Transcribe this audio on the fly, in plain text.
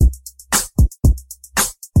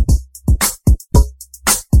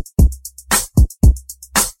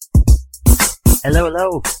Hello,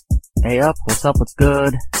 hello. Hey up, what's up, what's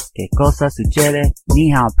good? Que cosa sucede? Ni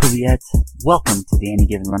hao, privyet. Welcome to the Any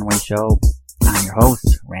Given Runway show. I'm your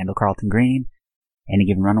host, Randall Carlton Green. Any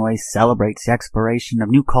Given Runway celebrates the exploration of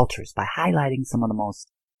new cultures by highlighting some of the most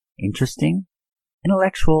interesting,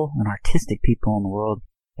 intellectual, and artistic people in the world.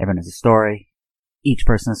 Everyone has a story. Each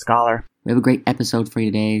person a scholar. We have a great episode for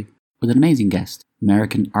you today with an amazing guest.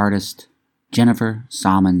 American artist Jennifer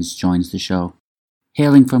Sammons joins the show.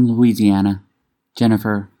 Hailing from Louisiana,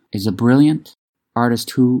 Jennifer is a brilliant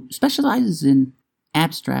artist who specializes in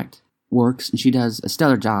abstract works, and she does a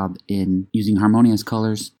stellar job in using harmonious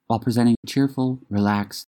colors while presenting cheerful,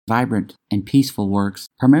 relaxed, vibrant, and peaceful works,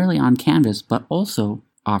 primarily on canvas, but also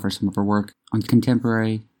offers some of her work on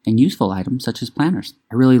contemporary and useful items such as planners.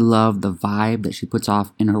 I really love the vibe that she puts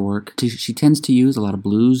off in her work. She tends to use a lot of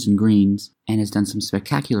blues and greens and has done some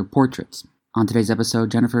spectacular portraits. On today's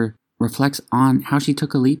episode, Jennifer reflects on how she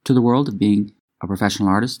took a leap to the world of being a professional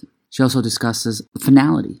artist. She also discusses the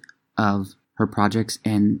finality of her projects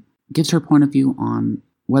and gives her point of view on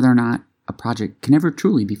whether or not a project can ever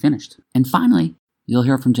truly be finished. And finally, you'll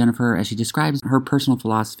hear from Jennifer as she describes her personal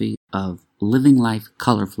philosophy of living life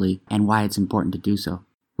colorfully and why it's important to do so.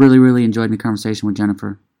 Really enjoyed my conversation with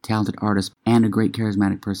Jennifer, talented artist and a great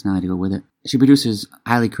charismatic personality to go with it. She produces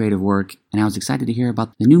highly creative work, and I was excited to hear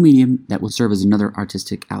about the new medium that will serve as another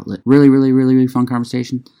artistic outlet. Really fun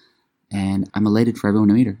conversation, and I'm elated for everyone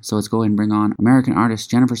to meet her. So let's go ahead and bring on American artist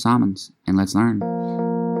Jennifer Sammons, and let's learn.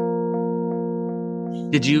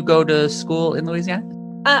 Did you go to school in Louisiana?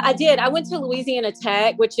 I did. I went to Louisiana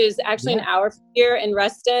Tech, which is actually an hour from here in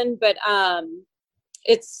Ruston, but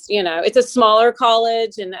it's a smaller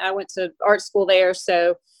college, and I went to art school there.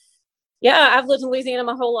 So yeah, I've lived in Louisiana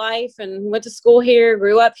my whole life and went to school here,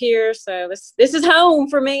 grew up here. So this is home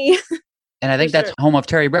for me. And I think that's home of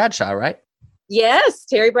Terry Bradshaw, right? Yes,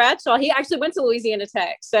 Terry Bradshaw. He actually went to Louisiana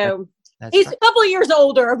Tech. So that's he's right. a couple of years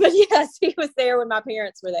older, but yes, he was there when my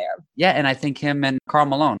parents were there. Yeah, and I think him and Carl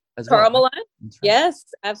Malone as Carl well. Malone? Right. Yes,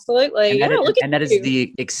 absolutely. That is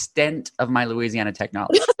the extent of my Louisiana Tech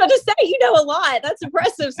knowledge. I was about to say, you know a lot. That's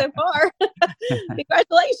impressive so far.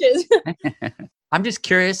 Congratulations. I'm just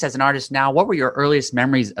curious, as an artist now, what were your earliest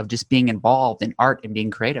memories of just being involved in art and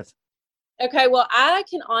being creative? Okay, well, I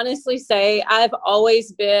can honestly say I've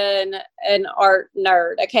always been an art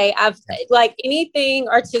nerd. Okay, I've like anything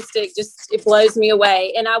artistic, it blows me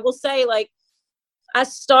away. And I will say, like, I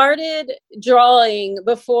started drawing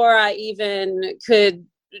before I even could,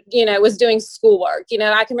 was doing schoolwork.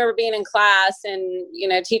 I can remember being in class and,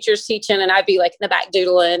 teachers teaching, and I'd be like in the back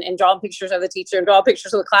doodling and drawing pictures of the teacher and drawing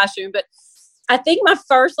pictures of the classroom. But I think my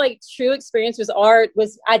first true experience with art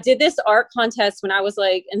was I did this art contest when I was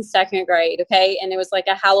in second grade. Okay. And it was like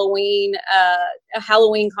a Halloween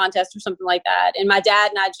contest or something like that. And my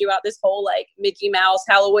dad and I drew out this whole Mickey Mouse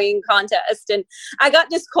Halloween contest, and I got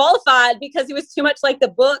disqualified because it was too much like the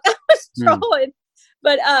book I was drawing.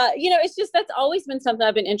 But, it's just, that's always been something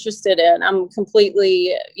I've been interested in. I'm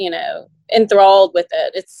completely, enthralled with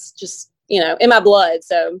it. It's just, in my blood.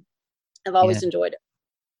 So I've always enjoyed it.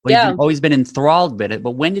 Well, you've always been enthralled with it,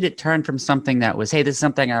 but when did it turn from something that was, hey, this is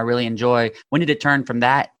something I really enjoy? When did it turn from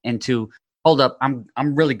that into, hold up, I'm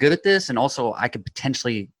really good at this, and also I could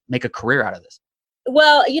potentially make a career out of this?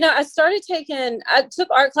 Well, I took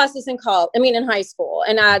art classes in high school,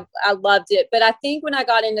 and I loved it. But I think when I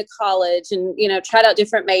got into college and, tried out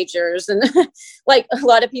different majors and like a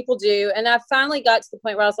lot of people do, and I finally got to the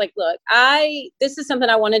point where I was like, look, this is something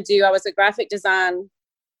I want to do. I was a graphic design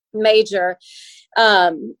major.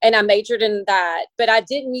 And I majored in that, but I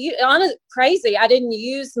didn't I didn't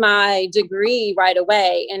use my degree right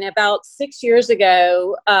away. And about 6 years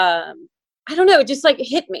ago, I don't know, it just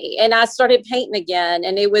hit me, and I started painting again.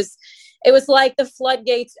 And it was like the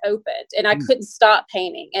floodgates opened, and I couldn't stop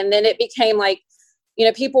painting. And then it became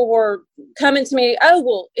people were coming to me, oh,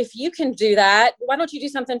 well, if you can do that, why don't you do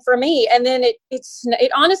something for me? And then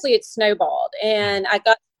it honestly snowballed, and I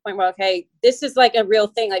got point where, okay, this is a real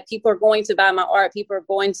thing. People are going to buy my art. People are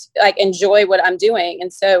going to enjoy what I'm doing.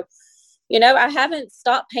 And so, I haven't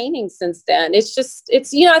stopped painting since then. It's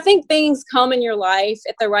I think things come in your life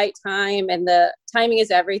at the right time, and the timing is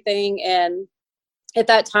everything. And at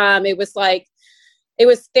that time, it was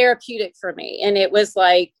therapeutic for me. And it was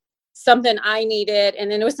something I needed. And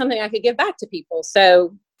then it was something I could give back to people.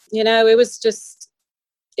 So, it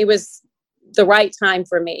was the right time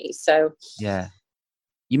for me. So, yeah.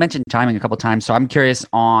 You mentioned timing a couple of times, so I'm curious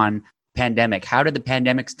on pandemic. How did the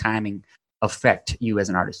pandemic's timing affect you as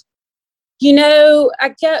an artist?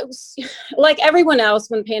 I guess like everyone else,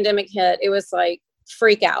 when the pandemic hit, it was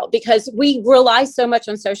freak out, because we rely so much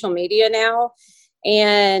on social media now.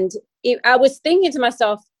 And I was thinking to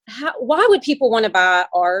myself, why would people want to buy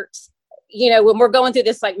art, when we're going through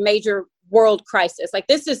this like major world crisis? Like,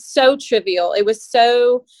 this is so trivial. It was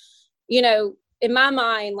so, in my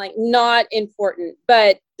mind, like not important,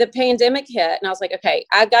 but the pandemic hit and I was like, okay,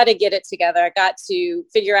 I got to get it together. I got to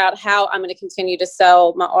figure out how I'm going to continue to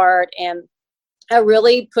sell my art. And I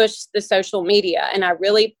really pushed the social media and I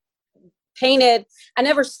really painted. I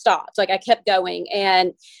never stopped. Like, I kept going,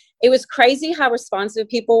 and it was crazy how responsive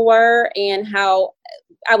people were and how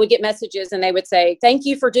I would get messages and they would say, thank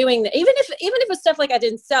you for doing that. Even if it was stuff like I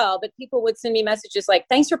didn't sell, but people would send me messages like,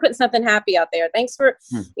 thanks for putting something happy out there. Thanks for,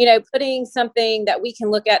 putting something that we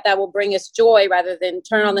can look at that will bring us joy rather than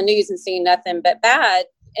turn on the news and seeing nothing but bad.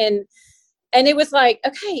 And it was like,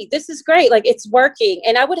 okay, this is great. Like, it's working.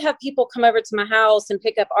 And I would have people come over to my house and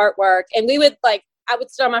pick up artwork, and we would I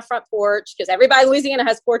would sit on my front porch because everybody in Louisiana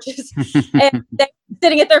has porches, and they were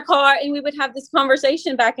sitting at their car, and we would have this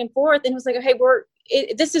conversation back and forth. And it was like,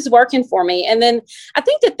 okay, this is working for me. And then I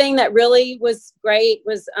think the thing that really was great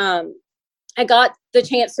was I got the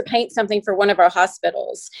chance to paint something for one of our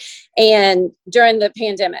hospitals and during the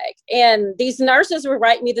pandemic. And these nurses were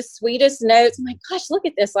writing me the sweetest notes. I'm like, gosh, look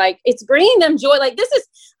at this. Like, it's bringing them joy. Like,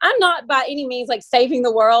 I'm not by any means like saving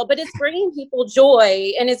the world, but it's bringing people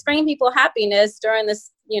joy and it's bringing people happiness during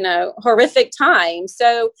this, horrific time.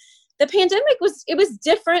 So the pandemic was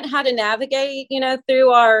different how to navigate,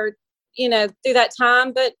 through through that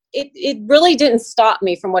time, but it really didn't stop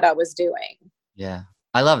me from what I was doing. Yeah.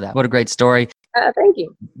 I love that. What a great story. Thank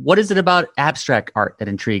you. What is it about abstract art that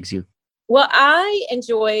intrigues you? Well, I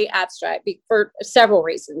enjoy abstract for several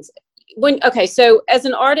reasons. So as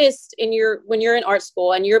an artist, when you're in art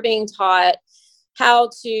school and you're being taught how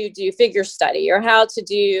to do figure study or how to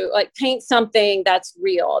do paint something that's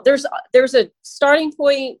real, there's a starting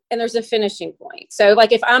point and there's a finishing point. So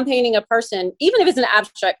like, if I'm painting a person, even if it's an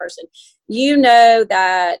abstract person,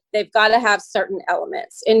 that they've got to have certain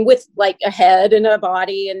elements, and with like a head and a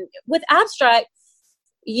body. And with abstract,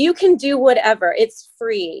 you can do whatever. It's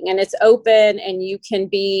freeing and it's open, and you can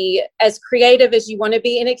be as creative as you want to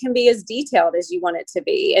be, and it can be as detailed as you want it to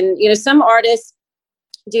be. And some artists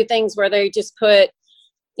do things where they just put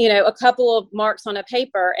a couple of marks on a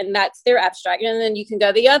paper and that's their abstract. And then you can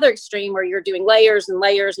go the other extreme where you're doing layers and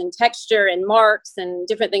layers and texture and marks and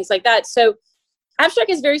different things like that. So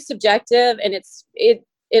abstract is very subjective, and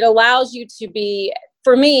it allows you to be,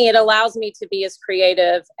 for me, it allows me to be as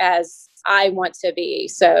creative as I want to be.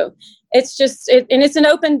 So it's just, and it's an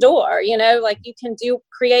open door, like you can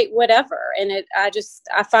create whatever. And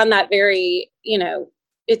I find that very,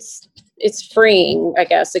 it's freeing, I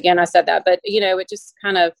guess. Again, I said that, but it just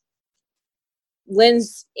kind of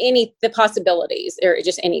lends the possibilities or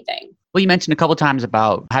just anything. Well, you mentioned a couple times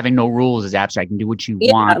about having no rules as abstract and do what you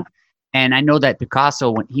want. And I know that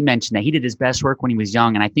Picasso, when he mentioned that he did his best work when he was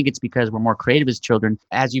young, and I think it's because we're more creative as children.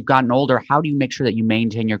 As you've gotten older, how do you make sure that you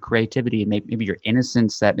maintain your creativity and maybe your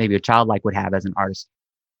innocence that maybe a childlike would have as an artist?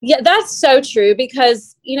 Yeah, that's so true,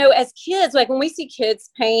 because, as kids, like when we see kids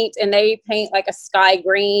paint and they paint like a sky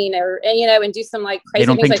green and do some like crazy things. They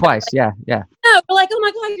don't think like twice. That. Yeah. No, we're like, oh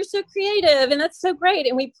my God, you're so creative. And that's so great.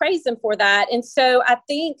 And we praise them for that. And so I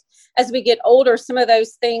think as we get older, some of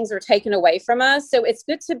those things are taken away from us. So it's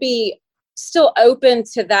good to be still open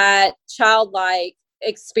to that childlike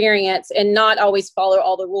experience and not always follow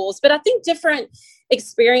all the rules. But I think different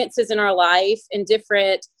experiences in our life and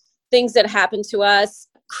different things that happen to us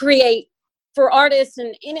create, for artists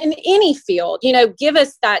and in any field, give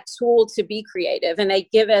us that tool to be creative. And they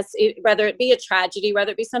give us, whether it be a tragedy,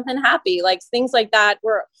 whether it be something happy, like things like that,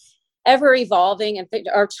 we're ever evolving. And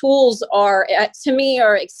our tools are, to me,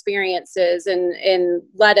 are experiences, and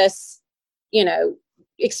let us,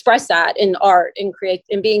 express that in art and create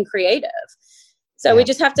and being creative. So we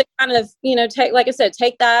just have to kind of,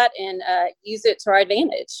 take that and use it to our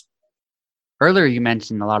advantage. Earlier, you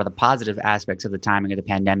mentioned a lot of the positive aspects of the timing of the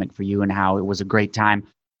pandemic for you and how it was a great time.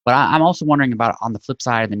 But I'm also wondering about, on the flip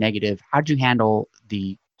side of the negative, how did you handle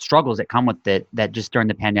the struggles that come with it, that just during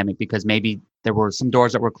the pandemic, because maybe there were some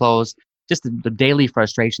doors that were closed, just the daily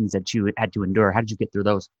frustrations that you had to endure. How did you get through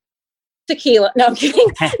those? Tequila. No, I'm kidding.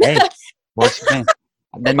 Hey, works for me.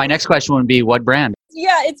 Then my next question would be, what brand?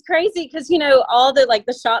 Yeah, it's crazy because, all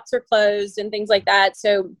the shops are closed and things like that.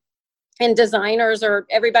 So, and designers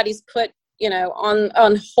everybody's put,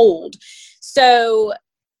 on hold. So,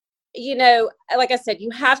 like I said,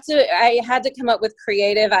 I had to come up with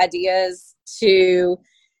creative ideas to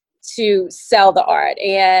sell the art.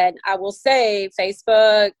 And I will say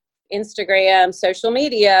Facebook, Instagram, social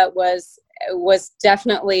media was was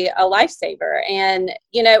definitely a lifesaver. And,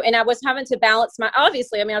 and I was having to balance I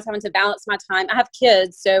was having to balance my time. I have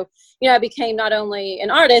kids. So, I became not only an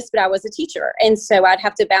artist, but I was a teacher. And so I'd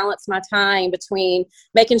have to balance my time between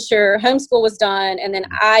making sure homeschool was done. And then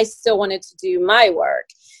I still wanted to do my work.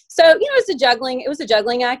 So, it was a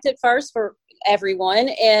juggling act at first for everyone.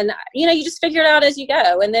 And, you just figure it out as you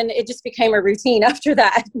go. And then it just became a routine after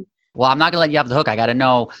that. Well, I'm not going to let you off the hook. I got to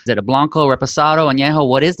know, is it a Blanco, Reposado, Añejo?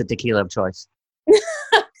 What is the tequila of choice?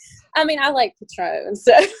 I mean, I like Patron.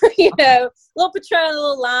 So, little Patron, a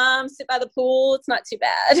little lime, sit by the pool. It's not too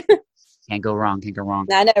bad. Can't go wrong.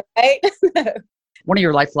 I know, right? One of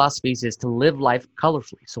your life philosophies is to live life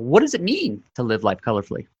colorfully. So what does it mean to live life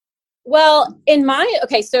colorfully? Well,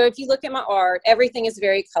 so if you look at my art, everything is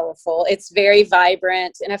very colorful. It's very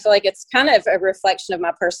vibrant. And I feel like it's kind of a reflection of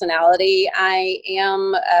my personality. I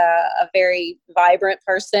am a very vibrant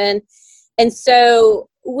person. And so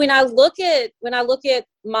when I look at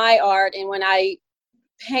my art and when I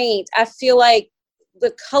paint, I feel like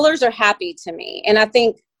the colors are happy to me. And I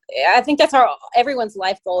think that's everyone's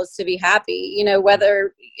life goal is to be happy,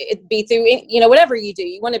 whether it be through, whatever you do,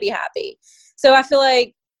 you want to be happy. So I feel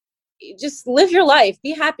like just live your life,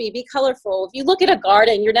 be happy, be colorful. If you look at a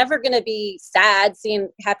garden, you're never going to be sad seeing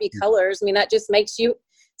happy colors. I mean, that just makes you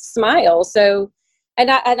smile. So, and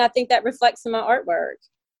I think that reflects in my artwork.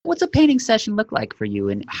 What's a painting session look like for you?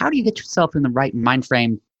 And how do you get yourself in the right mind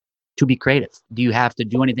frame to be creative? Do you have to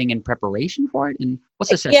do anything in preparation for it? And what's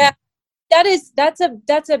the session? Yeah,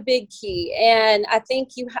 that's a big key. And I think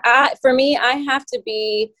for me,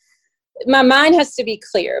 my mind has to be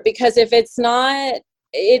clear, because if it's not,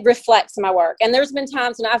 it reflects my work. And there's been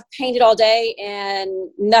times when I've painted all day and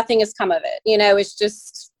nothing has come of it. It's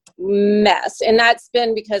just mess. And that's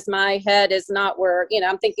been because my head is not where,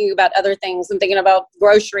 I'm thinking about other things. I'm thinking about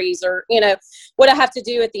groceries or, what I have to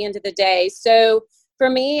do at the end of the day. So for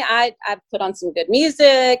me, I put on some good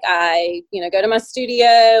music. I, go to my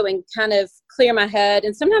studio and kind of clear my head.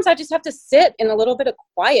 And sometimes I just have to sit in a little bit of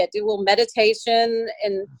quiet, do a little meditation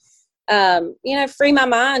and, free my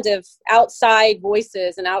mind of outside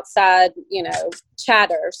voices and outside,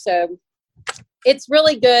 chatter. So it's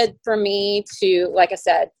really good for me to, like I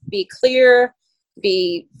said, be clear,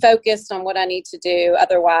 be focused on what I need to do.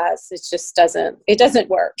 Otherwise, it doesn't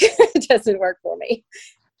work. It doesn't work for me.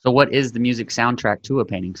 So what is the music soundtrack to a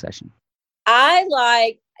painting session? I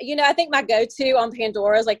think my go-to on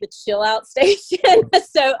Pandora is like the chill out station.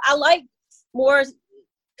 So I like more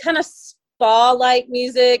kind of spa-like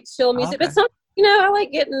music, chill music, okay. But some, I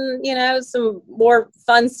like getting, some more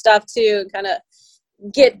fun stuff too, kind of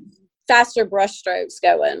get faster brush strokes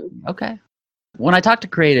going. Okay. When I talk to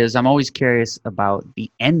creatives, I'm always curious about the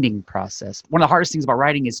ending process. One of the hardest things about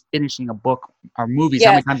writing is finishing a book or movies. Yes.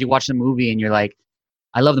 How many times you watch the movie and you're like,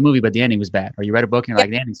 I love the movie, but the ending was bad. Or you read a book and you're like,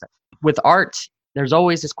 the ending sucks. With art, there's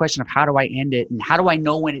always this question of how do I end it and how do I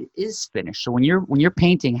know when it is finished? So when you're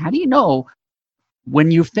painting, how do you know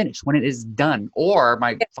when you finish, when it is done? Or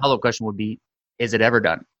my follow-up question would be, is it ever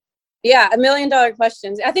done? Yeah, $1 million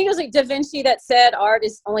questions. I think it was like Da Vinci that said art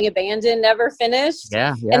is only abandoned, never finished.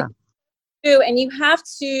 Yeah. And you have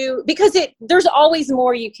to, because there's always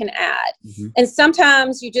more you can add. Mm-hmm. And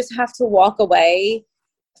sometimes you just have to walk away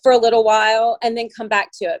for a little while and then come back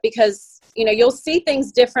to it, because, you'll see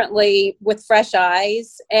things differently with fresh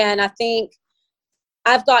eyes. And I think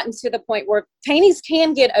I've gotten to the point where paintings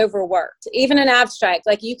can get overworked, even in abstract.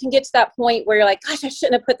 Like you can get to that point where you're like, gosh, I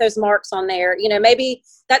shouldn't have put those marks on there. Maybe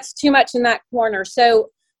that's too much in that corner. So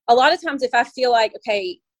a lot of times if I feel like,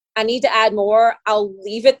 okay, I need to add more, I'll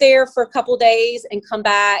leave it there for a couple days and come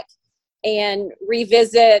back and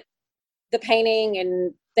revisit the painting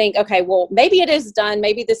and think, okay, well, maybe it is done.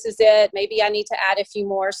 Maybe this is it. Maybe I need to add a few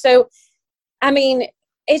more. So, I mean,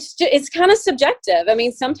 it's kind of subjective. I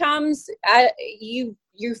mean, sometimes you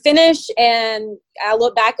finish and I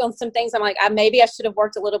look back on some things. I'm like, maybe I should have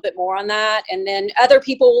worked a little bit more on that. And then other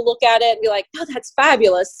people will look at it and be like, oh, that's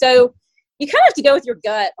fabulous. So you kind of have to go with your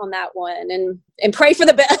gut on that one and pray for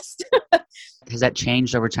the best. Has that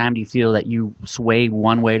changed over time? Do you feel that you sway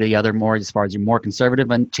one way to the other more as far as you're more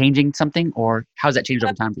conservative and changing something, or how has that changed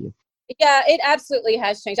over time for you? Yeah, it absolutely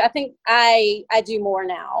has changed. I think I do more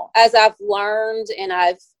now as I've learned, and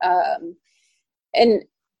I've and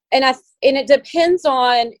it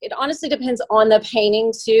honestly depends on the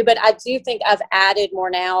painting too, but I do think I've added more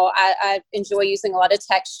now. I enjoy using a lot of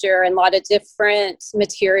texture and a lot of different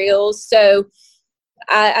materials. So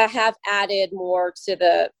I have added more to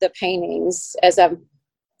the paintings as I've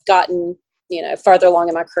gotten, farther along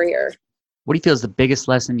in my career. What do you feel is the biggest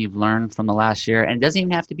lesson you've learned from the last year? And it doesn't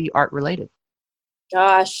even have to be art related.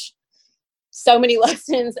 Gosh, so many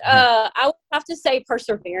lessons. I would have to say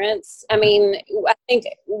perseverance. I mean, I think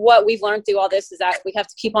what we've learned through all this is that we have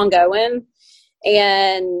to keep on going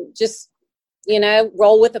and just,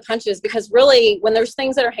 roll with the punches, because really when there's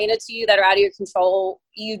things that are handed to you that are out of your control,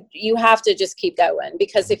 you have to just keep going,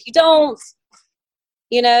 because if you don't,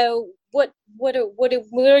 what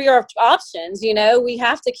are your options? We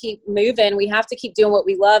have to keep moving. We have to keep doing what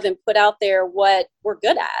we love and put out there what we're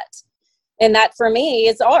good at. And that for me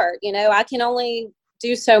is art. I can only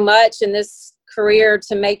do so much in this career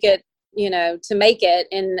to make it,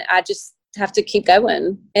 and I just have to keep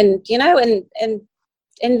going and,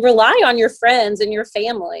 and rely on your friends and your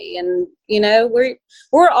family. And,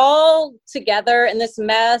 we're all together in this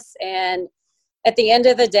mess. And at the end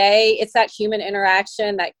of the day, it's that human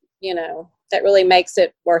interaction that, that really makes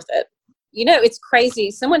it worth it. It's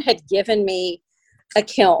crazy. Someone had given me a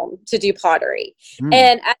kiln to do pottery.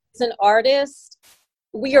 And as an artist,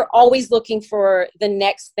 we are always looking for the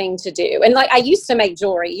next thing to do. And I used to make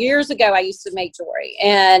jewelry. Years ago, I used to make jewelry.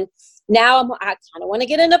 And now I kind of want to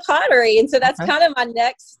get into pottery. And so that's kind of my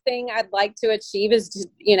next thing I'd like to achieve, is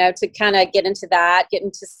to kind of get into that, get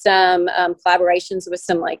into some collaborations with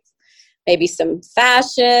some maybe some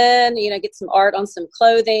fashion, get some art on some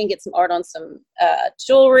clothing, get some art on some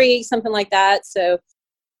jewelry, something like that. So,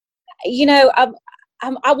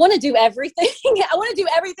 I want to do everything. I want to do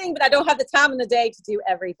everything, but I don't have the time in the day to do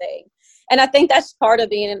everything. And I think that's part of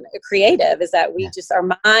being a creative, is that our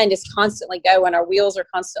mind is constantly going, our wheels are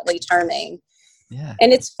constantly turning. Yeah.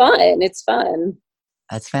 And it's fun. It's fun.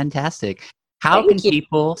 That's fantastic. How can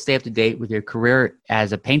people stay up to date with your career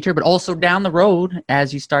as a painter, but also down the road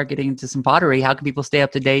as you start getting into some pottery? How can people stay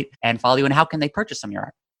up to date and follow you, and how can they purchase some of your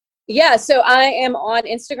art? Yeah, so I am on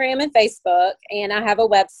Instagram and Facebook, and I have a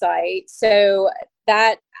website. So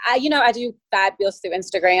that I do fabulous through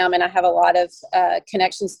Instagram, and I have a lot of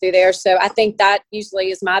connections through there. So I think that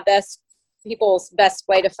usually is people's best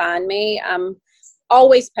way to find me. I'm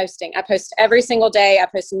always posting. I post every single day. I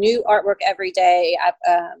post new artwork every day.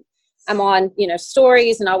 I'm on,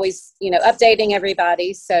 stories, and always, updating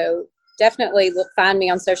everybody. So definitely find me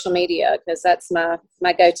on social media, because that's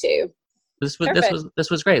my go-to. This was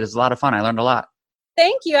great. This was a lot of fun. I learned a lot.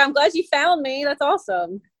 Thank you. I'm glad you found me. That's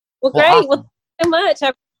awesome. Well, great. Awesome. Well, thank you so much.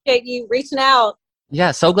 I appreciate you reaching out. Yeah,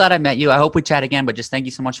 so glad I met you. I hope we chat again, but just thank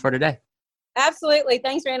you so much for today. Absolutely.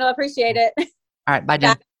 Thanks, Randall. I appreciate it. All right. Bye,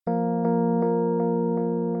 Jen.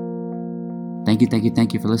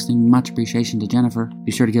 Thank you for listening. Much appreciation to Jennifer.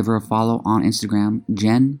 Be sure to give her a follow on Instagram,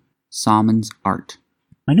 Jen Salmons Art.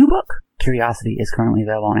 My new book, Curiosity, is currently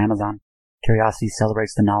available on Amazon. Curiosity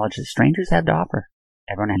celebrates the knowledge that strangers have to offer.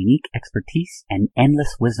 Everyone has unique expertise, and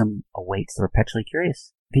endless wisdom awaits the perpetually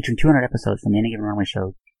curious. Featuring 200 episodes from the Any Given Runway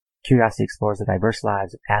show, Curiosity explores the diverse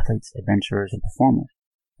lives of athletes, adventurers, and performers.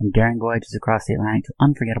 From daring voyages across the Atlantic to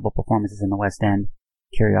unforgettable performances in the West End,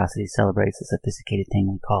 Curiosity celebrates the sophisticated thing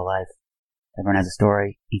we call life. Everyone has a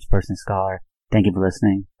story, each person a scholar. Thank you for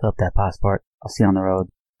listening. Fill up that passport. I'll see you on the road.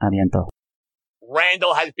 Aviento.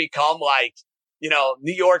 Randall has become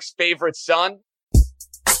New York's favorite son.